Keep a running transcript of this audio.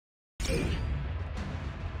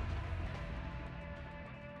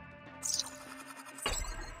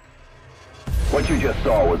you just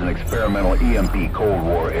saw was an experimental EMP Cold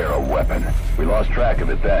War-era weapon. We lost track of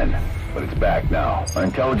it then, but it's back now. Our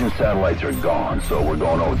intelligence satellites are gone, so we're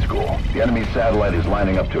going old school. The enemy's satellite is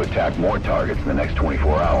lining up to attack more targets in the next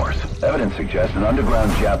 24 hours. Evidence suggests an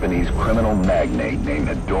underground Japanese criminal magnate named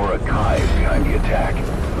Hidora Kai is behind the attack.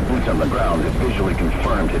 The boots on the ground have visually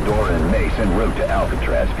confirmed Hidora and Mace en route to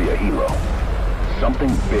Alcatraz via Hilo.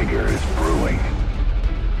 Something bigger is brewing.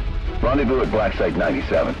 Rendezvous at Black Site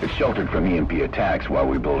 97. It's sheltered from EMP attacks while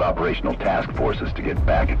we build operational task forces to get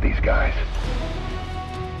back at these guys.